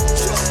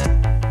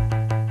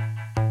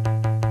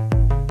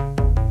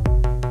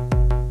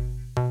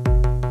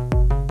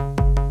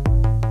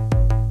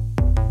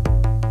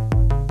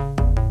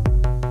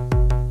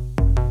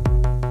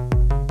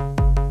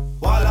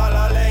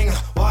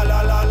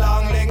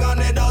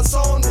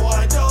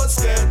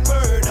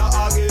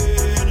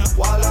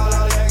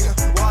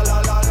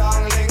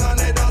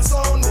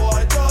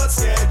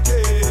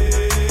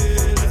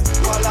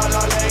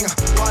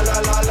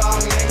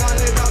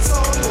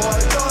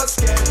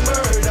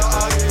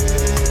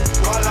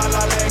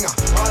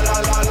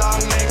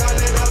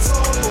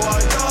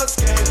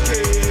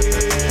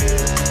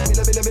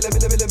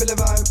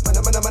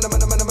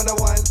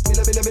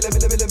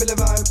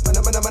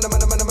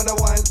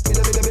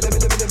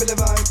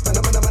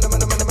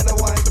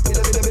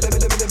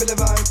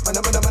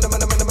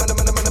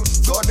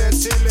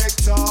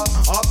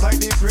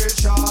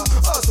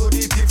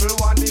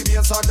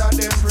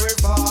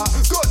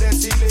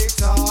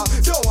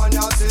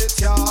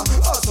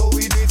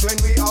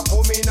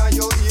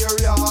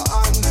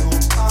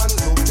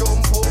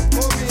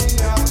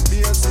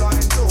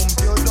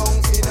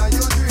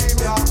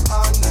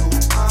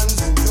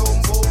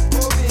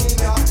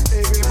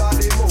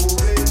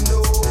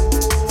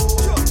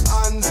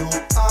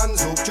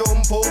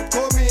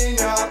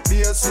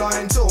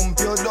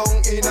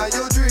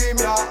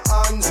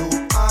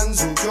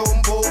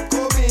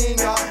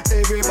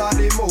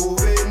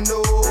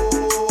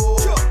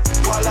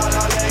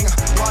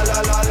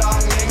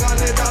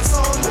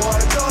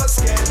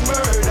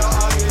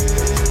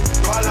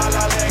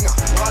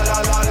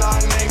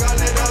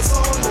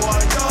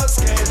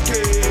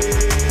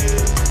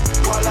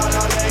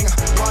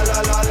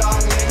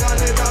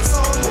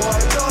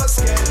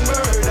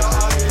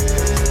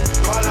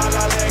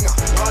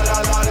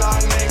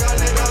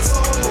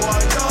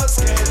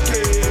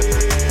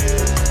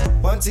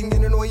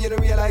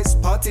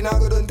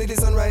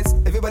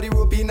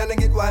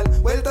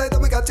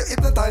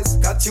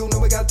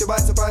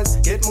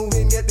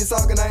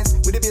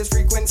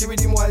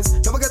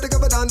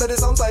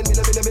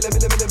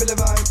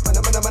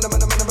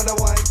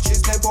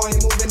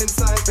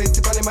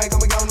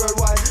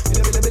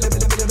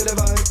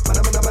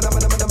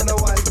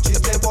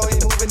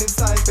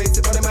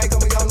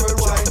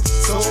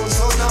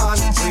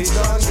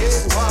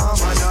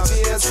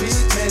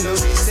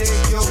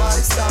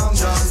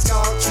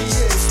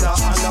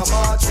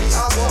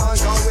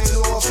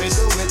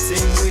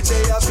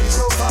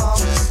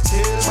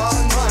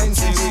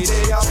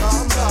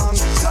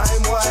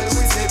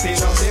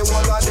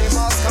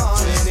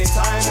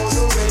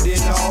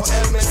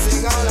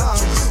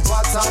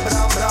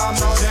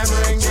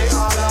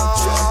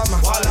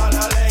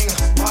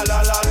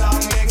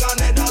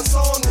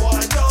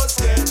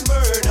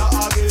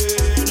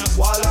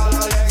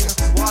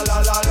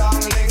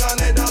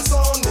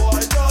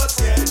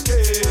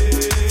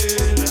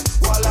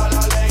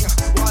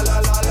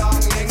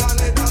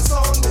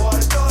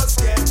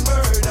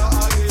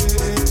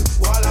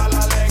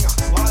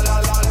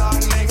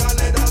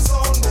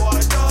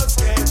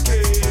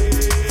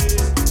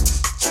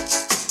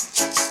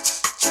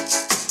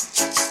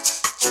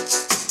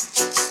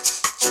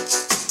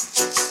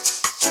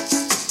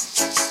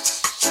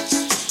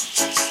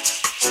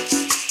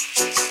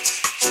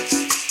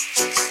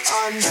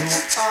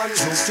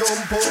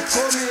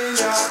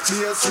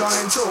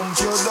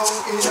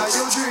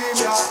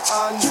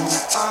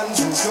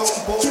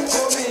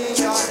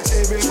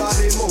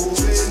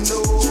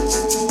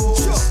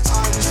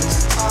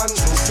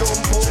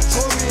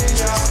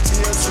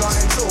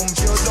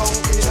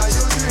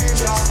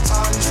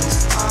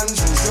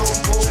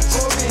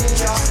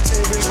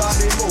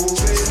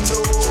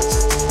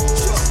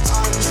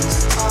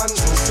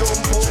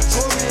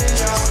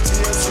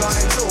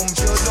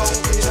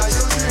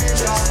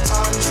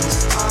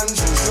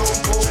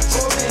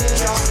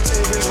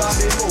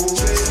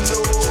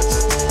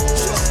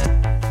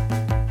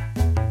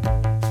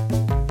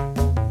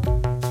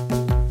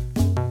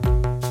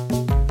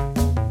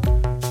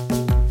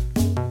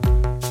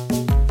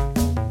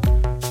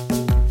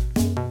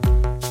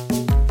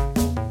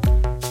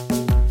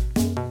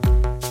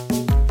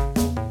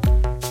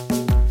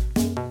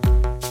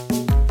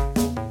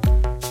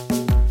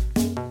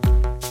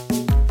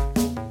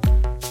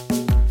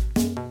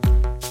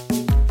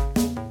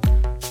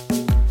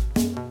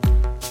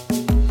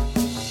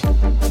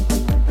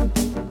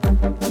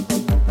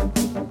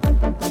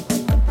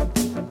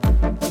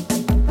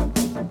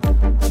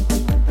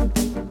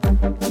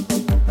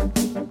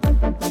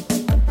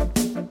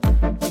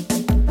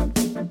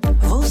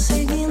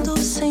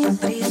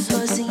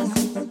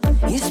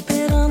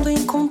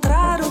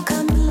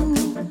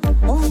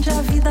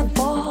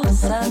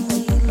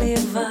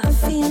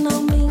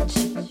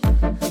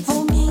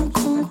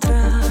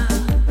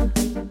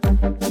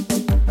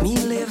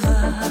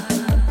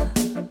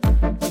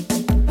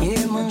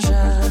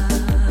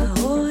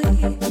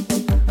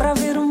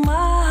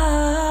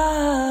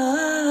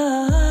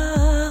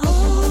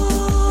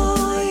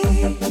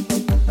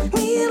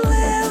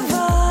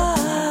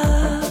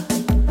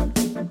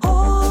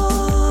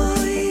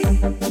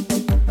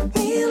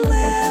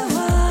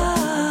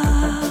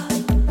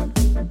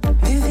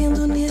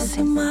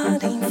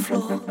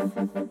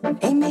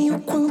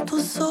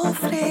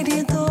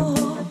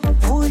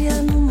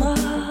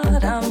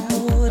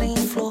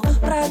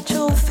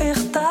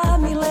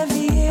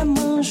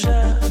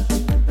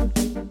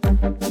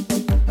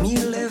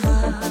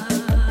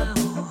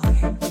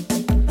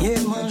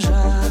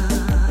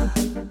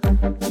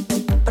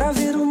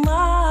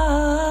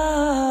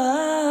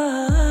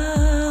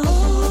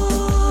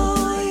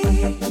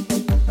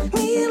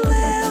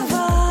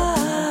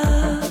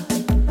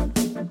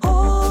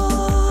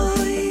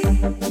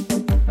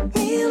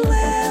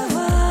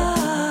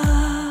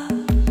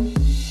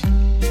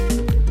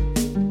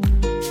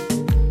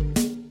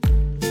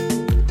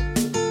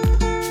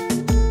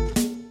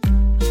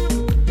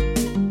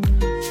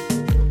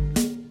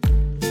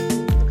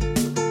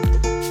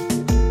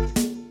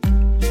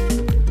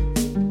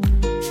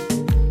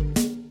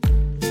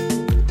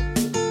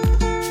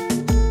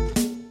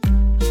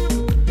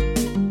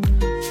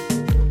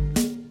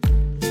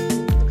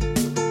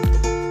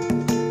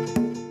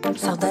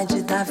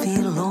 da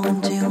vila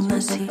onde eu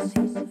nasci.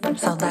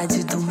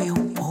 Saudade do meu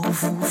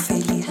povo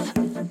feliz.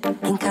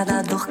 Em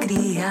cada dor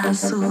cria a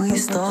sua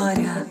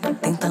história,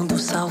 tentando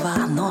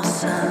salvar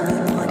nossa